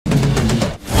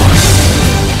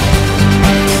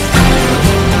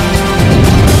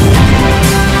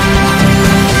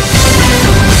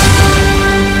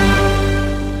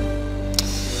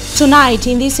Tonight,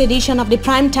 in this edition of the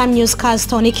primetime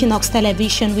newscast on Equinoxe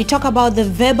television, we talk about the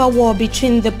verbal war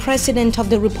between the President of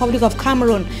the Republic of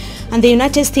Cameroon and the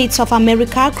United States of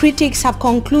America. Critics have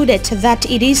concluded that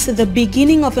it is the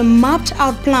beginning of a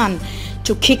mapped-out plan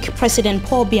to kick President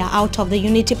Paul Biya out of the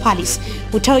Unity Palace.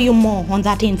 We'll tell you more on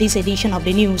that in this edition of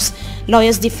the news.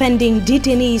 Lawyers defending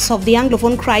detainees of the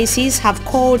Anglophone crisis have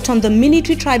called on the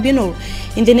military tribunal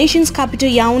in the nation's capital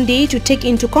Yaoundé to take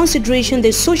into consideration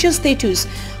the social status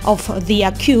of the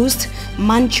accused.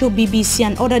 Mancho, BBC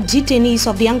and other detainees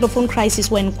of the Anglophone crisis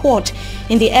were in court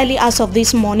in the early hours of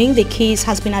this morning. The case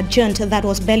has been adjourned, that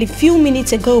was barely few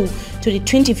minutes ago, to the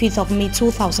 25th of May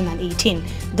 2018.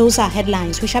 Those are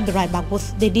headlines. We shall be right back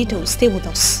with the details. Stay with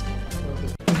us.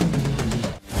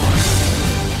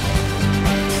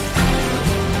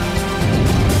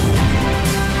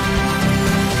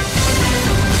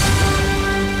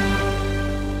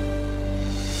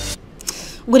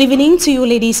 Good evening to you,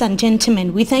 ladies and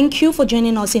gentlemen. We thank you for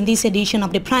joining us in this edition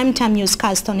of the primetime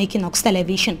newscast on Equinoxe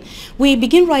television. We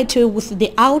begin right away with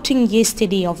the outing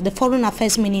yesterday of the Foreign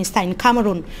Affairs Minister in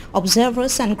Cameroon.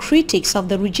 Observers and critics of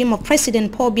the regime of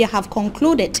President Paul Biya have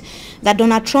concluded that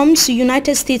Donald Trump's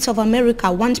United States of America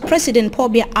wants President Paul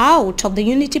Biya out of the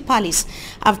Unity Palace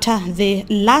after the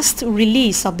last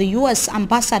release of the U.S.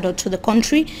 ambassador to the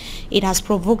country. It has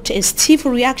provoked a stiff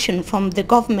reaction from the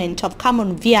government of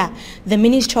Cameroon via the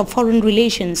Ministry of Foreign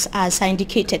Relations, as I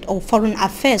indicated, or Foreign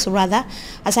Affairs rather,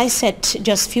 as I said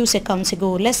just a few seconds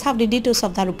ago. Let's have the details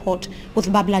of that report with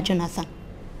Babla Jonathan.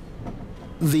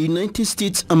 The United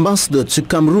States Ambassador to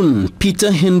Cameroon,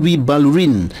 Peter Henry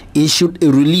Ballerin, issued a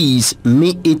release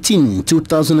May 18,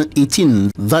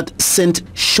 2018 that sent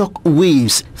shock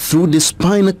waves through the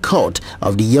spinal cord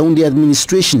of the Yaoundé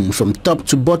administration from top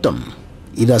to bottom.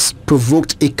 It has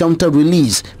provoked a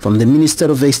counter-release from the Minister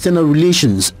of External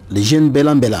Relations, Lejeune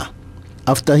Belambela,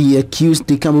 after he accused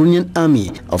the Cameroonian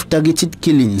army of targeted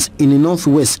killings in the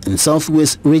northwest and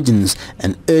southwest regions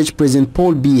and urged President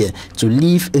Paul Biya to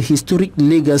leave a historic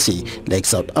legacy like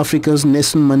South Africa's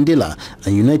Nelson Mandela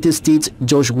and United States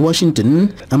George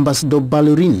Washington. Ambassador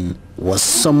Ballerin was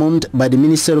summoned by the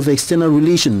Minister of External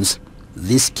Relations.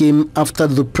 This came after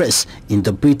the press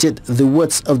interpreted the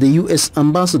words of the U.S.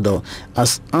 ambassador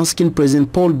as asking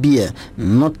President Paul Biya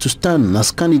not to stand as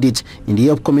candidate in the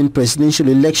upcoming presidential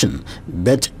election,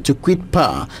 but to quit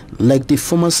power like the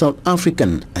former South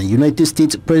African and United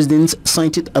States presidents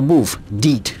cited above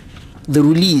did. The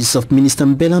release of Minister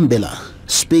Belambela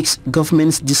speaks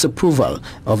government's disapproval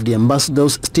of the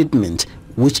ambassador's statement,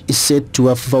 which is said to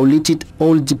have violated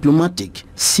all diplomatic,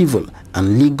 civil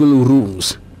and legal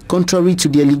rules. Contrary to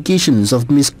the allegations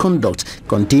of misconduct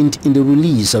contained in the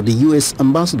release of the U.S.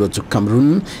 ambassador to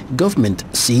Cameroon, government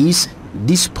says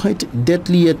despite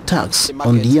deadly attacks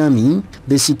on the army,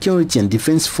 the security and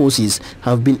defense forces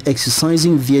have been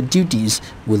exercising their duties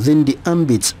within the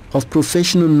ambit of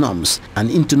professional norms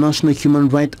and international human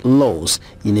rights laws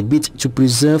in a bid to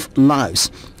preserve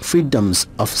lives, freedoms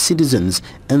of citizens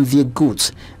and their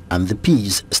goods, and the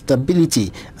peace,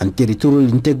 stability and territorial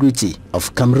integrity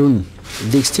of Cameroon.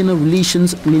 The External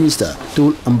Relations Minister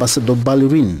told Ambassador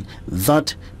Ballerin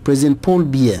that President Paul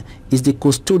Biya is the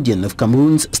custodian of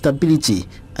Cameroon's stability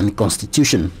and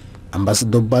constitution.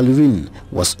 Ambassador Ballerin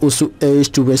was also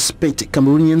urged to respect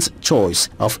Cameroonians' choice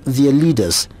of their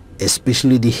leaders,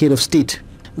 especially the head of state.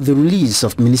 The release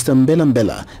of Minister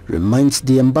Belambela reminds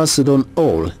the ambassador on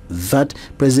all that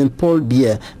President Paul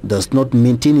Biya does not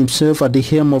maintain himself at the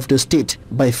helm of the state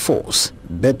by force,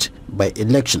 but by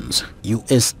elections.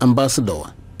 U.S.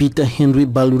 Ambassador Peter Henry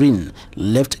Ballerin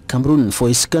left Cameroon for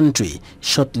his country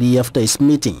shortly after his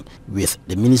meeting with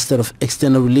the Minister of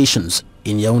External Relations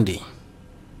in Yaoundé.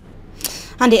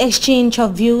 And the exchange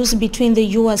of views between the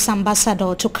U.S.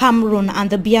 ambassador to Cameroon and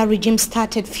the Biya regime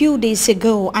started few days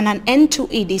ago, and an end to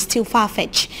it is still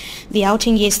far-fetched. The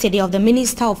outing yesterday of the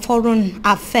Minister of Foreign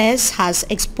Affairs has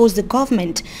exposed the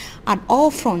government at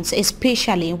all fronts,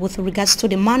 especially with regards to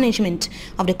the management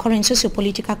of the current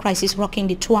socio-political crisis rocking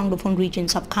the two Anglophone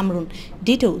regions of Cameroon.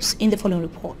 Details in the following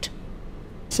report.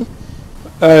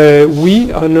 Oui,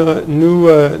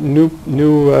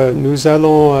 nous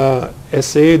allons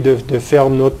essayer de faire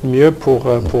notre mieux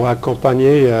pour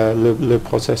accompagner le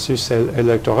processus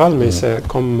électoral, mais c'est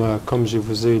comme je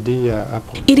vous ai dit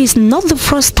après. It is not the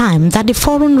first time that the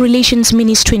Foreign Relations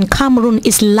Ministry in Cameroon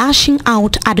is lashing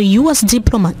out at a U.S.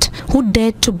 diplomat who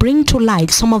dared to bring to light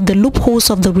some of the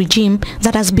loopholes of the regime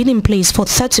that has been in place for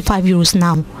 35 years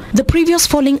now. The previous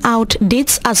falling out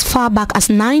dates as far back as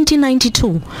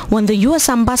 1992, when the U.S.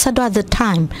 ambassador at the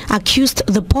time accused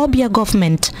the Paul Biya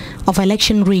government of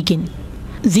election rigging.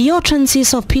 The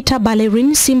utterances of Peter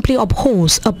Ballerin simply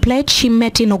upholds a pledge he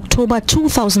met in October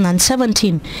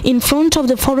 2017 in front of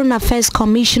the Foreign Affairs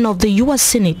Commission of the U.S.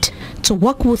 Senate to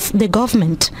work with the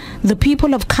government, the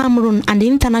people of Cameroon and the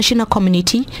international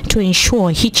community to ensure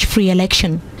hitch-free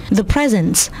election. The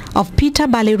presence of Peter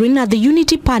Ballerin at the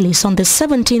Unity Palace on the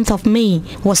 17th of May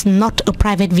was not a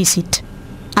private visit.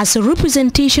 As a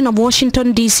representation of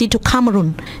Washington, D.C. to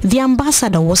Cameroon, the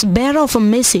ambassador was bearer of a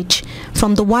message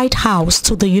from the White House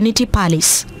to the Unity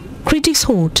Palace. Critics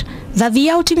hold that the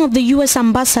outing of the U.S.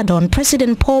 ambassador on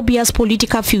President Paul Biya's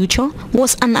political future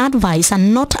was an advice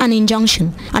and not an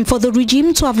injunction, and for the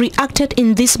regime to have reacted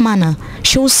in this manner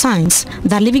shows signs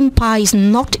that leaving power is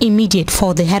not immediate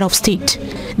for the head of state.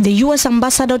 The U.S.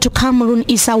 ambassador to Cameroon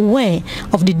is aware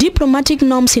of the diplomatic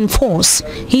norms in force.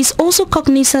 He is also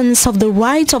cognizant of the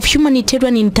rights of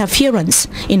humanitarian interference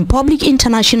in public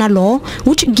international law,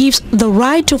 which gives the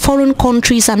right to foreign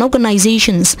countries and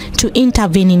organizations to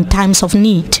intervene in times of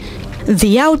need.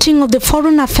 The outing of the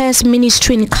Foreign Affairs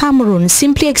Ministry in Cameroon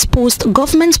simply exposed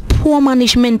government's poor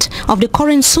management of the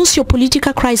current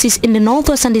socio-political crisis in the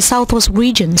northwest and the southwest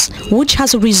regions, which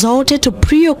has resulted to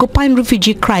preoccupying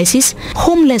refugee crisis,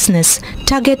 homelessness,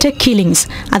 targeted killings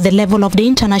at the level of the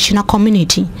international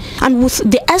community. And with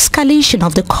the escalation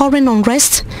of the current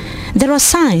unrest, there are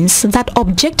signs that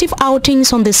objective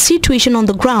outings on the situation on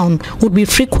the ground would be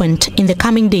frequent in the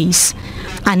coming days.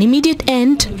 An immediate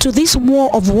end to this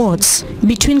war of words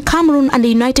between Cameroon and the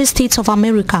United States of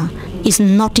America is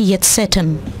not yet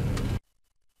certain.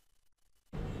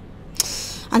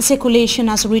 And circulation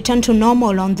has returned to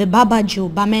normal on the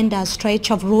Babaju-Bamenda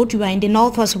stretch of road. We are in the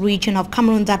northwest region of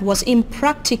Cameroon that was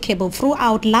impracticable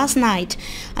throughout last night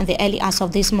and the early hours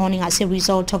of this morning as a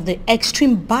result of the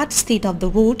extreme bad state of the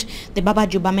road. The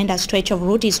Babaju-Bamenda stretch of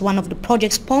road is one of the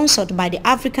projects sponsored by the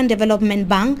African Development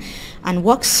Bank, and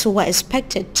works were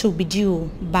expected to be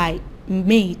due by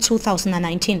May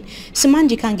 2019.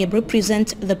 Simanji Kangebre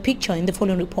presents the picture in the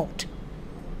following report.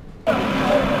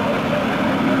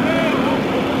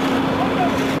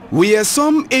 We are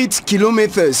some 8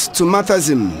 kilometers to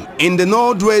Matazim in the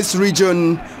northwest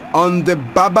region on the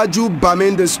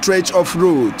Babaju-Bamenda stretch of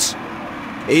road.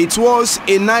 It was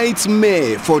a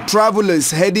nightmare for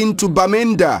travelers heading to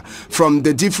Bamenda from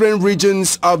the different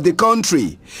regions of the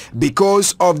country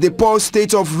because of the poor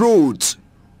state of roads.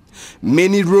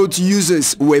 Many road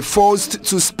users were forced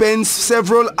to spend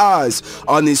several hours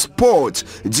on a spot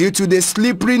due to the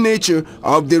slippery nature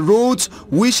of the road,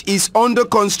 which is under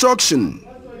construction.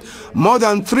 More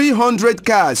than 300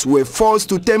 cars were forced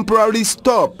to temporarily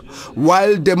stop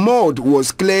while the mud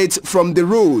was cleared from the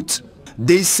road.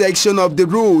 This section of the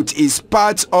road is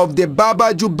part of the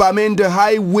Babaju-Bamenda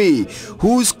Highway,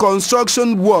 whose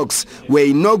construction works were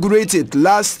inaugurated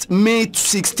last May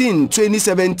 16,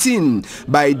 2017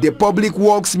 by the Public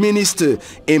Works Minister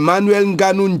Emmanuel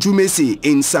Ngannou Njumesi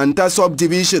in Santa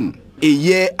Subdivision. A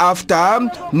year after,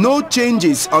 no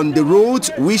changes on the road,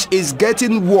 which is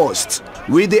getting worse.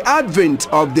 With the advent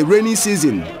of the rainy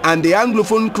season and the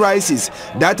Anglophone crisis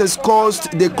that has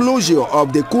caused the closure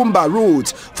of the Kumba road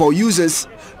for users,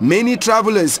 many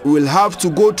travelers will have to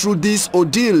go through this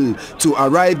ordeal to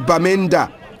arrive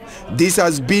Bamenda. This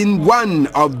has been one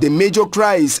of the major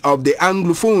cries of the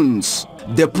Anglophones.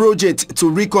 The project to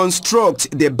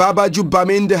reconstruct the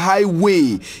Babaju-Bamenda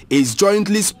Highway is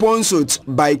jointly sponsored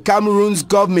by Cameroon's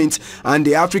government and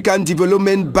the African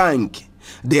Development Bank.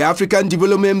 The African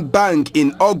Development Bank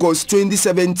in August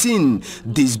 2017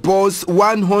 disbursed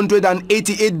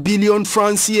 188 billion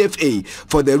francs CFA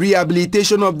for the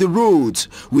rehabilitation of the road,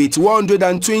 with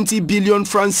 120 billion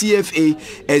francs CFA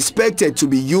expected to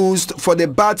be used for the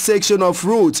bad section of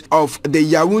roads of the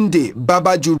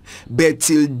Yaoundé-Babaju. But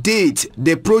till date,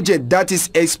 the project that is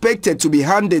expected to be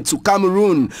handed to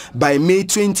Cameroon by May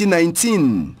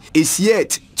 2019 is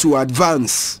yet to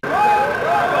advance.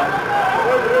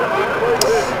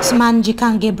 Simanji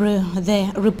Kangebre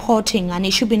there reporting, and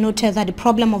it should be noted that the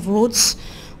problem of roads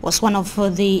was one of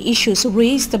the issues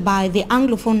raised by the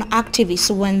Anglophone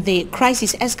activists when the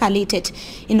crisis escalated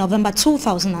in November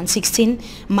 2016.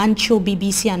 Mancho,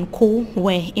 BBC and co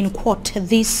were in court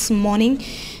this morning.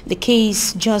 The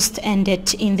case just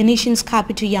ended in the nation's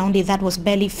capital, Yaoundé. That was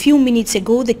barely a few minutes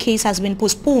ago. The case has been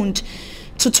postponed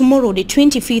to tomorrow, the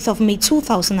 25th of May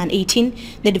 2018.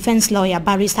 The defense lawyer,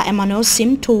 Barrister Emmanuel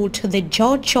Sim, told the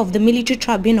judge of the military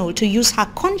tribunal to use her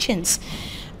conscience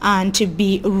and to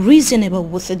be reasonable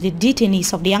with the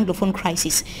detainees of the Anglophone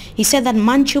crisis. He said that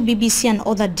Mancho, BBC and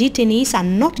other detainees are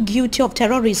not guilty of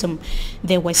terrorism.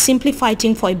 They were simply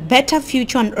fighting for a better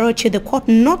future and urged the court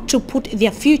not to put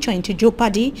their future into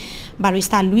jeopardy.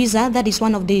 Barrister Louisa, that is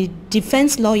one of the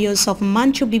defense lawyers of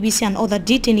Mancho, BBC and other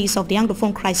detainees of the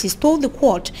Anglophone crisis, told the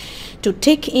court to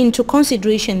take into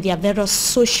consideration their various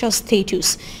social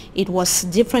status. It was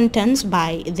different turns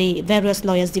by the various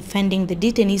lawyers defending the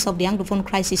detainees of the Anglophone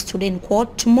crisis today in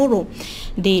court. Tomorrow,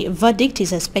 the verdict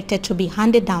is expected to be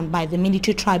handed down by the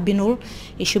military tribunal.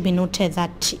 It should be noted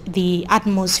that the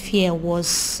atmosphere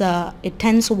was a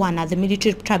tense one at the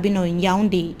military tribunal in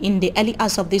Yaoundé in the early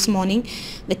hours of this morning.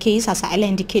 The case, as I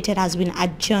indicated, has been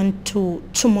adjourned to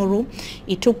tomorrow.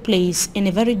 It took place in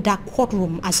a very dark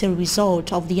courtroom as a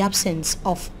result of the absence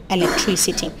of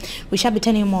electricity. We shall be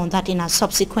telling you more on that in our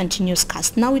subsequent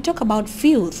newscast. Now we talk about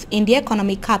filth in the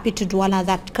economic capital Douala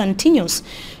that continues.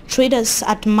 Traders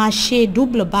at Marché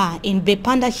Double Bar in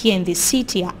Bepanda here in the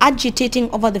city are agitating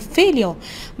over the failure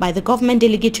by the government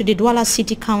delegate to the Douala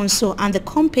City Council and the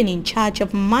company in charge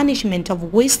of management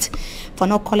of waste for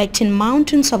not collecting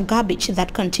mountains of garbage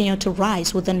that continue to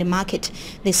rise within the market.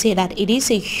 They say that it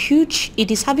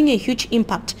is having a huge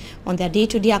impact on their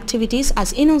day-to-day activities,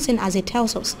 as innocent as it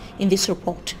tells us in this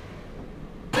report.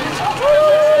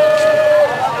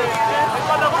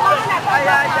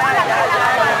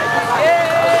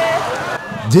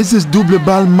 This is Double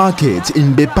Bal Market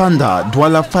in Bepanda,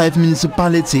 Douala 5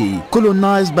 municipality,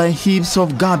 colonized by heaps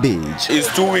of garbage.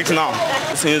 It's 2 weeks now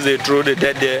since they threw the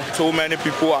dead there. So many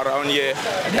people around here,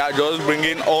 they are just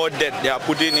bringing all dead, they are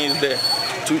putting it there.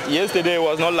 Yesterday it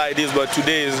was not like this, but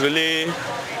today is really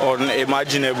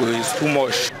unimaginable. It's too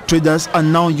much. Traders are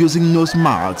now using nose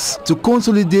masks to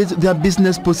consolidate their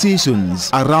business positions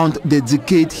around the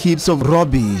decayed heaps of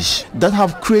rubbish that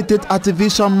have created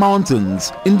artificial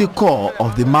mountains in the core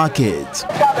of the market.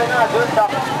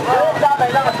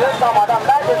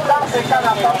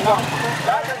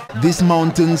 These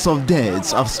mountains of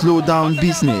debt have slowed down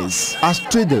business as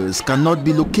traders cannot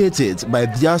be located by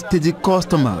their steady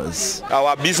customers.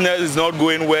 Our business is not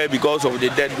going well because of the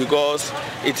debt, because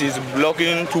it is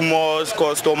blocking too much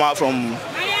customers from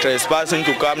trespassing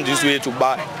to come this way to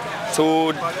buy. So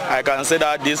I can say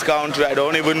that this country, I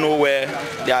don't even know where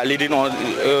they are leading on.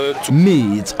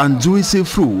 Meat and juicy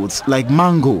fruits like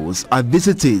mangoes are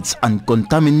visited and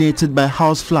contaminated by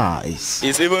houseflies.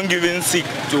 It's even giving sick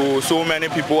to so many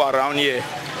people around here,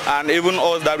 and even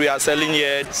us that we are selling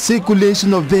here.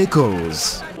 Circulation of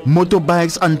vehicles,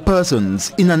 motorbikes and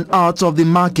persons in and out of the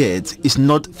market is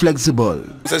not flexible.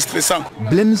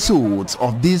 Blame suits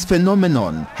of this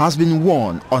phenomenon has been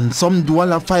worn on some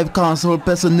Douala 5 council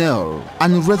personnel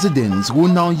and residents who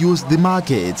now use the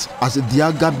market as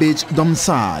their garbage dump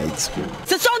sites.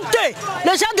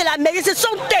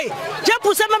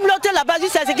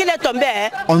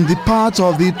 On the part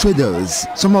of the traders,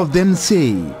 some of them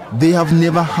say they have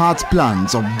never had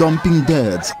plans of dumping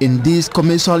dirt in this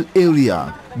commercial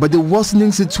area, but the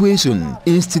worsening situation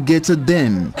instigated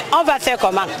them.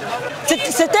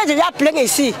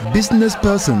 Business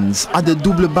persons at the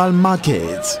Double Bal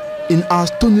market, in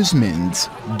astonishment,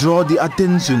 draw the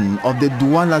attention of the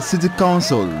Douala City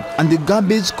Council and the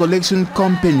garbage collection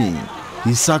company,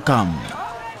 Hisakam.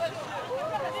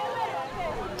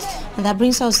 And that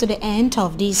brings us to the end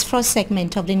of this first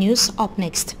segment of the news. Up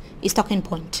next is Talking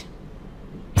Point.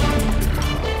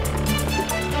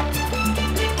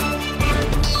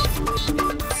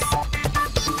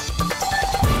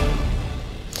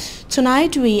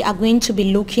 Tonight we are going to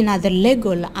be looking at the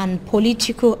legal and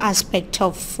political aspect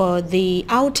of the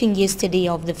outing yesterday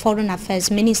of the Foreign Affairs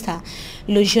Minister,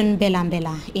 Lejeune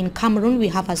Belambela. In Cameroon, we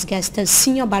have as guest a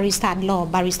senior barrister at law,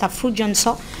 Barrister FRU.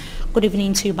 Good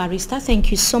evening to you, Barrister. Thank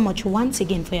you so much once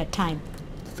again for your time.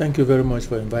 Thank you very much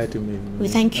for inviting me. We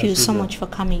thank you so much for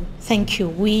coming. Thank you.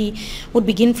 We would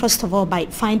begin first of all by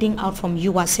finding out from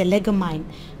you as a legal mind.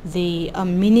 The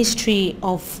Ministry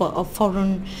of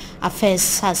Foreign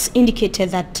Affairs has indicated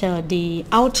that the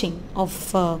outing of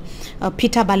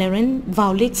Peter Ballerin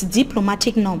violates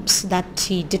diplomatic norms, that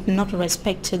he did not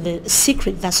respect the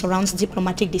secret that surrounds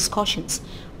diplomatic discussions.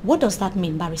 What does that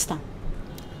mean, Barrister?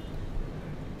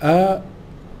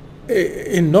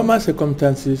 In normal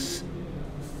circumstances,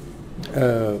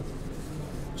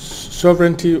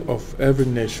 sovereignty of every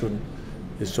nation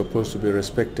is supposed to be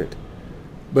respected.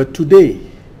 But today,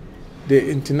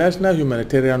 the international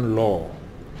humanitarian law,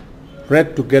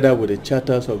 read together with the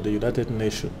charters of the United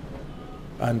Nations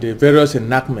and the various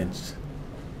enactments,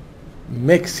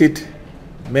 makes it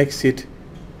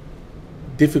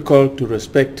difficult to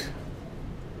respect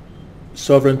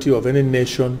sovereignty of any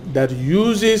nation that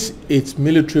uses its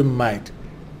military might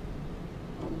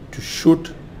to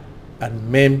shoot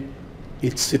and maim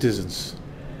its citizens.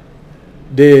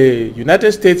 The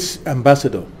United States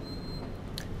ambassador,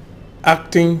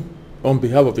 acting on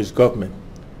behalf of his government,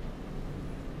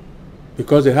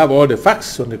 because they have all the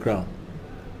facts on the ground.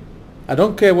 I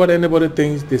don't care what anybody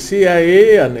thinks. The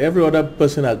CIA and every other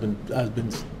person has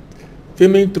been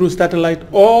filming through satellite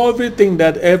everything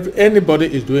that anybody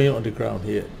is doing on the ground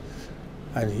here,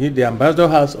 and the ambassador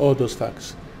has all those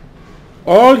facts.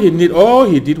 All he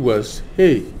did was,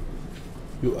 hey,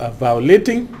 you are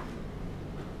violating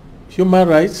human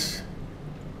rights.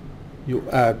 You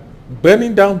are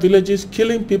burning down villages,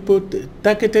 killing people,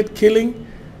 targeted killing,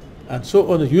 and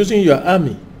so on, using your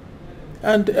army.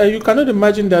 And you cannot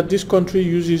imagine that this country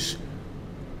uses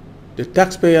the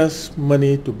taxpayers'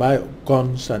 money to buy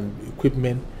guns and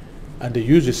equipment, and they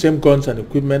use the same guns and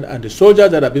equipment and the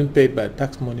soldiers that have been paid by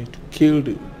tax money to kill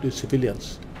the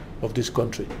civilians of this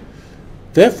country.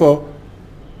 Therefore,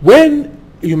 when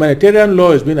humanitarian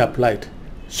law is being applied,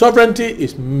 sovereignty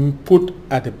is put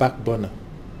at the back burner.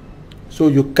 So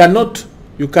you cannot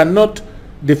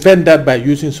defend that by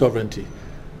using sovereignty.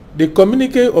 The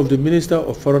communique of the Minister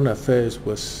of Foreign Affairs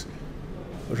was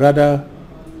rather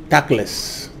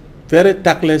tactless, very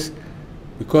tactless,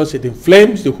 because it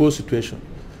inflames the whole situation.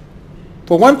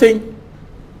 For one thing,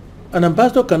 an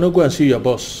ambassador cannot go and see your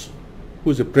boss,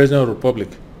 who is the President of the Republic,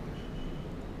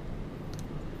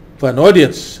 for an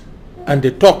audience, and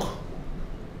they talk,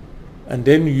 and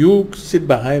then you sit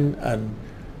behind and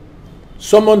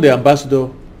summon the ambassador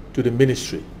to the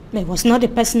ministry. It was not a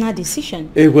personal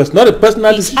decision. It was not a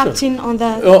personal decision. He's acting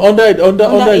under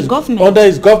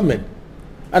his government.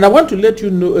 And I want to let you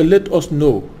know, let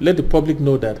the public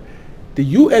know that the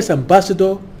U.S.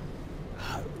 ambassador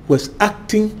was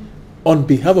acting on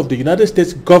behalf of the United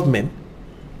States government,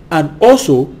 and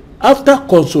also after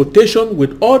consultation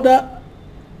with other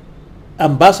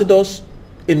ambassadors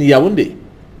in Yaoundé,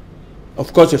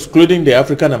 of course excluding the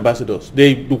African ambassadors,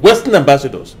 the Western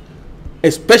ambassadors,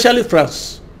 especially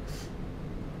France.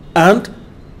 And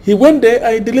he went there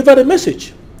and he delivered a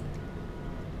message.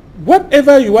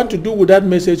 Whatever you want to do with that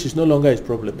message is no longer his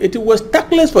problem. It was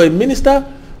tactless for a minister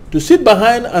to sit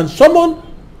behind and summon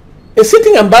a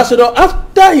sitting ambassador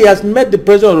after he has met the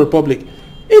President of the Republic.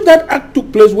 If that act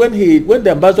took place when the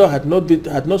ambassador had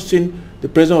not seen the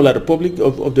President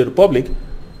of the Republic,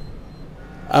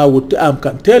 I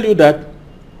can tell you that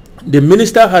the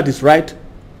minister had his right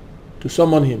to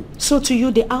summon him. So to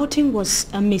you, the outing was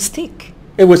a mistake?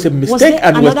 It was a mistake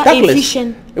and it was tactless.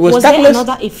 Was there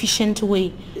another efficient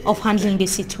way of handling the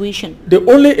situation? The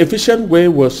only efficient way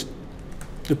was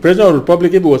the President of the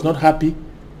Republic, if he was not happy,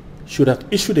 should have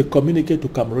issued a communique to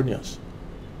Cameroonians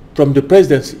from the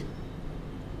presidency.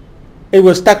 It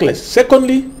was tactless.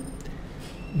 Secondly,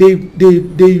 the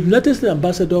United States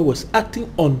ambassador was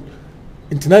acting on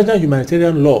international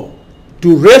humanitarian law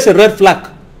to raise a red flag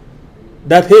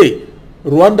that, hey,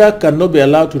 Rwanda cannot be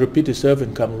allowed to repeat itself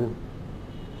in Cameroon.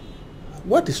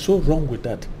 What is so wrong with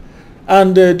that?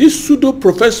 And these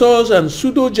pseudo-professors and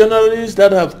pseudo-journalists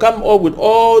that have come up with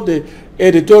all the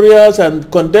editorials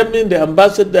and condemning the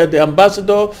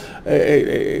ambassador,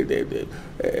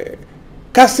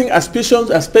 casting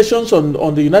aspersions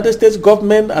on the United States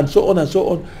government and so on and so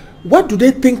on. What do they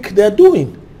think they're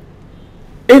doing?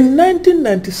 In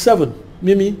 1997,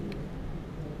 Mimi,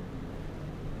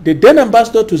 the then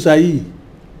ambassador to Zaire,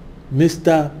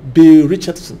 Mr. B.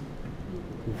 Richardson,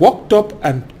 walked up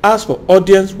and asked for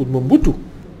audience with Mobutu,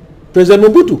 President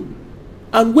Mobutu,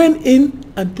 and went in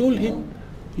and told him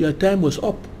your time was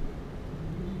up.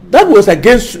 That was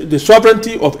against the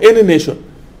sovereignty of any nation.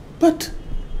 But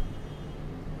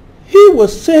he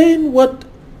was saying what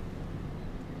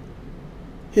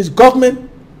his government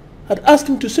had asked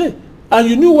him to say. And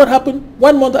you knew what happened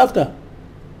 1 month after.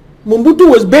 Mobutu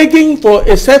was begging for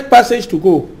a safe passage to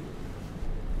go.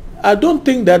 I don't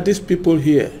think that these people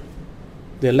here,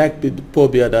 they like Paul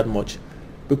Biya that much.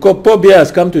 Because Paul Biya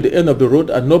has come to the end of the road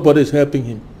and nobody is helping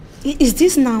him. Is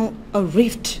this now a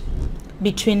rift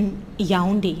between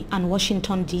Yaoundé and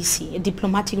Washington, D.C., a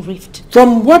diplomatic rift?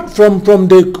 From what? From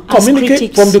the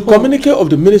communique of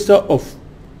the Minister of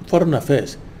Foreign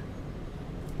Affairs.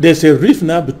 There's a rift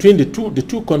now between the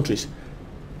two countries.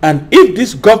 And if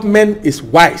this government is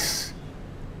wise,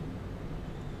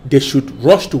 they should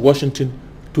rush to Washington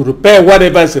to repair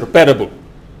whatever is repairable.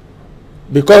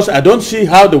 Because I don't see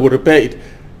how they will repair it.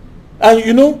 And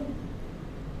you know,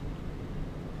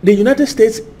 the United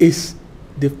States is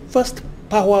the first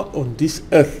power on this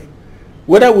earth,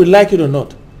 whether we like it or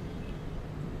not.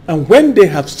 And when they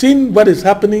have seen what is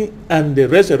happening and they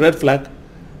raise a red flag,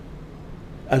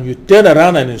 and you turn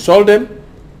around and insult them,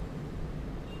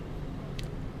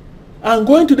 and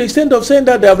going to the extent of saying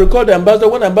that they have recalled the ambassador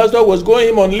when the ambassador was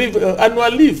going on leave,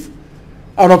 annual leave.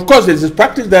 And of course, there's this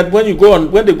practice that when they go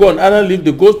on annual leave,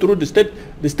 they go through the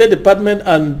State Department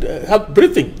and have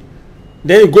briefing.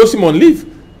 Then he goes him on leave.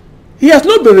 He has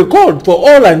not been recalled, for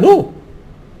all I know.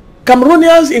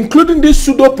 Cameroonians, including these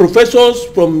pseudo professors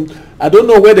from, I don't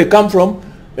know where they come from,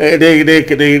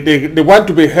 they want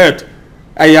to be heard.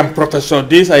 I am professor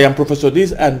this, I am professor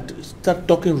this, and start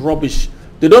talking rubbish.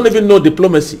 They don't even know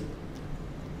diplomacy.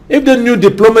 If they knew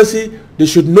diplomacy, they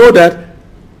should know that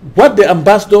what the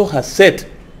ambassador has said,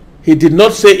 he did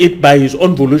not say it by his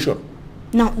own volition.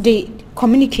 Now, the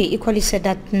communique equally said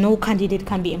that no candidate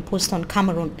can be imposed on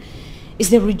Cameroon. Is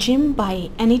the regime by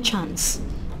any chance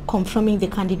confirming the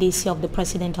candidacy of the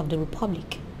President of the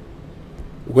Republic?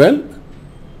 Well,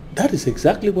 that is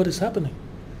exactly what is happening.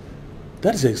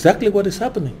 That is exactly what is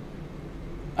happening.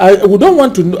 I don't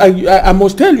want to. I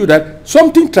must tell you that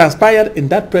something transpired in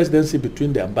that presidency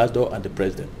between the ambassador and the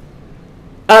president.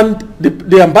 And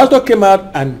the ambassador came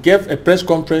out and gave a press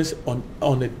conference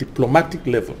on a diplomatic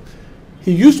level.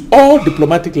 He used all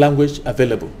diplomatic language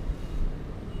available.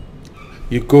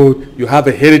 You have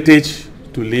a heritage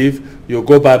to live. You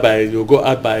go out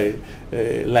by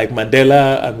like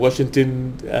Mandela and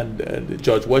Washington and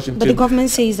George Washington. But the government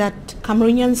says that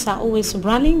Cameroonians are always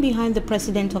rallying behind the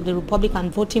President of the Republic and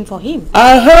voting for him.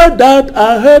 I heard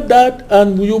that,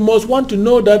 and you must want to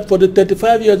know that for the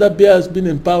 35 years that Biya has been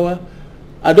in power,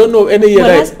 I don't know any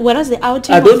year. Whereas the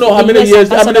outing I don't know how many years.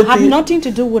 Have nothing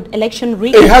to do with election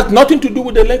rigging. It has nothing to do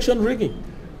with election rigging.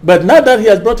 But now that he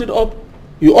has brought it up,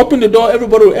 you open the door,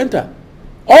 everybody will enter.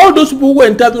 All those people who were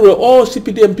interviewed were all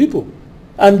CPDM people.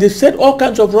 And they said all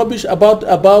kinds of rubbish about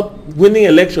winning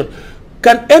election.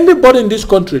 Can anybody in this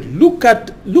country look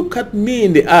at me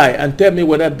in the eye and tell me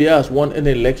whether Biya has won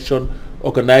any election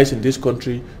organized in this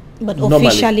country? But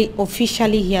normally?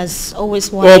 officially he has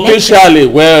always won. Officially,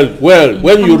 well,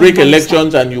 when you rig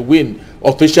elections and you win,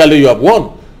 officially you have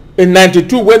won. In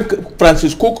 '92, when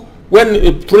Francis Cook, when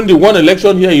Burundi won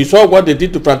election here, you saw what they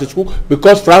did to Francis Cook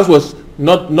because France was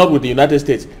not with the United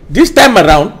States. This time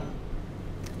around,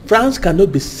 France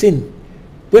cannot be seen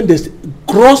when there's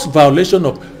gross violation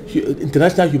of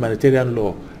international humanitarian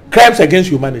law, crimes against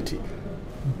humanity,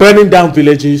 burning down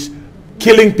villages,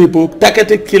 killing people,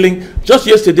 targeted killing. Just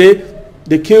yesterday,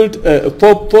 they killed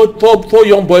four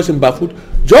young boys in Bafut.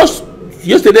 Just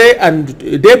yesterday and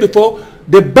the day before,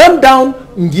 they burned down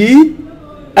Ngi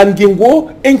and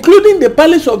Gingwo, including the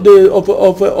palace of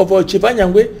Chifa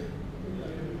Nyangwe,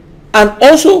 and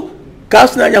also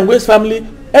Kausina Nyangwe's family.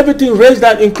 Everything raised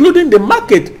down, including the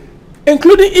market,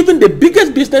 including even the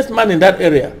biggest businessman in that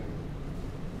area.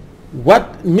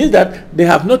 What means that they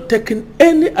have not taken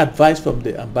any advice from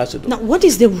the ambassador. Now, what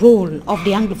is the role of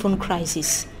the Anglophone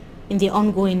crisis in the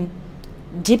ongoing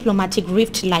diplomatic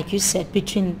rift, like you said,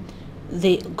 between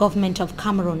the government of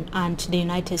Cameroon and the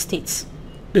United States?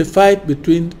 The fight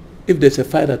between, if there's a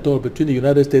fight at all between the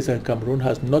United States and Cameroon,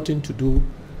 has nothing to do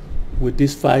with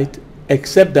this fight,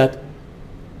 except that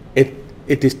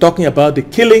it is talking about the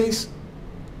killings,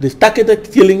 the targeted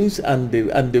killings and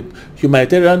the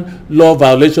humanitarian law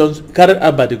violations carried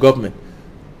out by the government.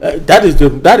 That is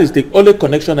the only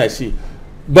connection I see.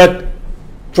 But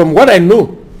from what I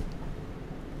know,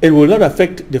 it will not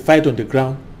affect the fight on the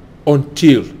ground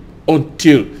until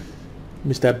Mr.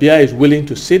 Biya is willing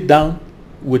to sit down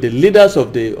with the leaders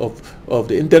of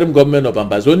the interim government of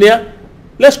Ambazonia,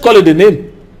 let's call it the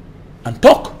name, and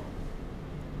talk.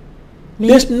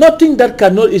 There's nothing that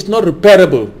is not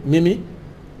repairable, Mimi.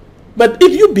 But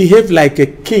if you behave like a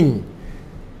king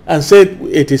and say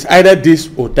it is either this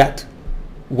or that,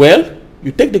 well,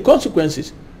 you take the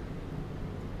consequences.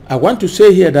 I want to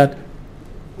say here that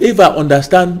if I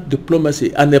understand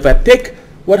diplomacy and if I take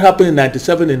what happened in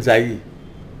 '97 in Zaire,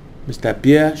 Mr.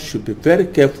 Biya should be very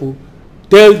careful,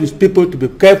 tell his people to be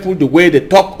careful the way they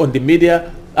talk on the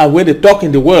media and when they talk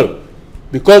in the world,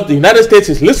 because the United States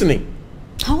is listening.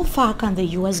 How far can the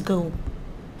U.S. go?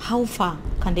 How far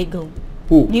can they go?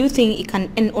 Who? Do you think it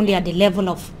can end only at the level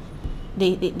of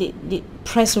the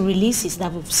press releases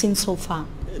that we've seen so far?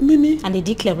 Mimi, and the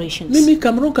declarations? Mimi,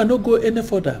 Cameroon cannot go any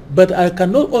further. But I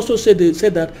cannot also say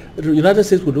that the United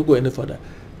States will not go any further.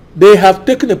 They have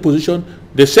taken a position.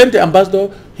 They sent the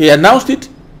ambassador. He announced it.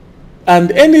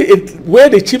 And where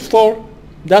the chips fall,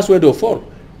 that's where they'll fall.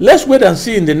 Let's wait and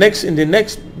see in the next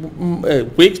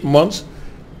weeks, months.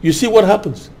 You see what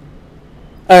happens.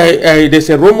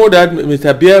 There's a rumor that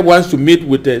Mr. Biya wants to meet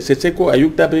with Seseko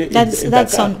Ayuktabe.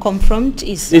 That's unconfirmed.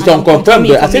 It's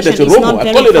unconfirmed. I say there's a rumor.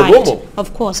 I call it a rumor.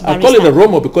 Of course, I call it a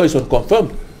rumor because it's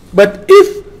unconfirmed. But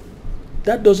if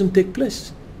that doesn't take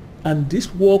place, and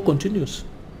this war continues.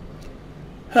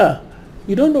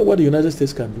 You don't know what the United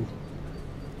States can do.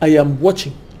 I am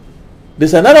watching.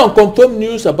 There's another unconfirmed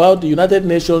news about the United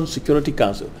Nations Security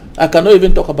Council. I cannot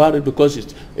even talk about it because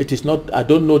it is not, I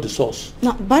don't know the source.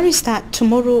 Now, Barrister,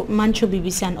 tomorrow Mancho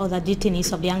BBC and other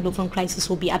detainees of the Anglophone crisis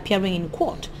will be appearing in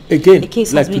court. Again, the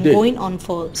case like has been today. going on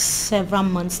for several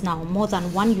months now, more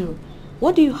than 1 year.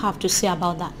 What do you have to say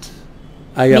about that?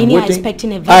 I am Many waiting, are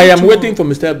expecting a waiting for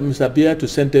Mr. Bia to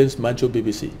sentence Mancho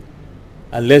BBC,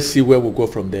 and let's see where we go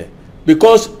from there.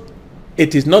 Because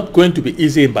it is not going to be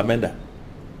easy in Bamenda.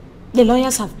 The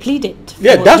lawyers have pleaded.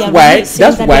 Yeah, that's why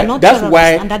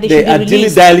they are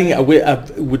dilly-dallying away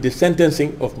with the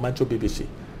sentencing of Mancho BBC.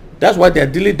 That's why they are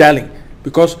dilly-dallying,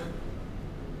 because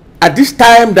at this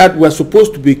time that we're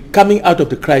supposed to be coming out of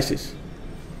the crisis,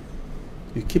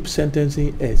 you keep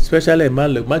sentencing, especially a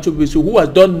man like Mancho BBC, who has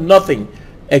done nothing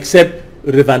except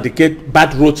revendicate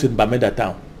bad roads in Bamenda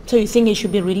town. So you think it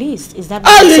should be released? Is that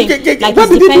what you're saying? Like his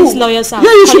defense lawyers are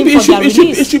calling for their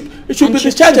release? It should be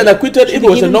discharged and acquitted if it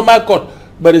was a normal court.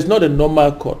 But it's not a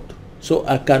normal court. So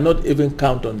I cannot even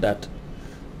count on that.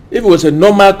 If it was a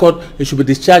normal court, it should be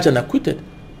discharged and acquitted.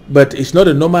 But it's not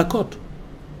a normal court.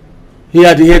 They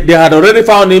had already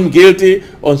found him guilty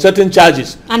on certain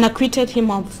charges. And acquitted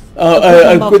him of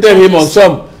acquitted him on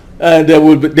some. They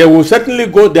are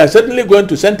certainly going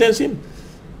to sentence him.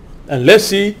 And let's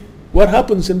see what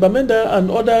happens in Bamenda and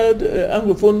other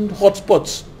Anglophone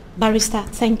hotspots. Barrister,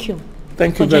 thank you.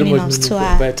 Thank you for very joining much us to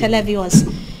our televiewers.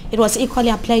 It was equally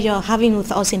a pleasure having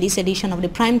with us in this edition of the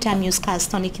Primetime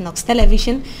Newscast on Equinoxe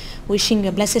Television. Wishing you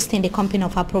a blessed stay in the company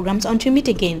of our programs. Until we meet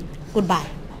again, goodbye.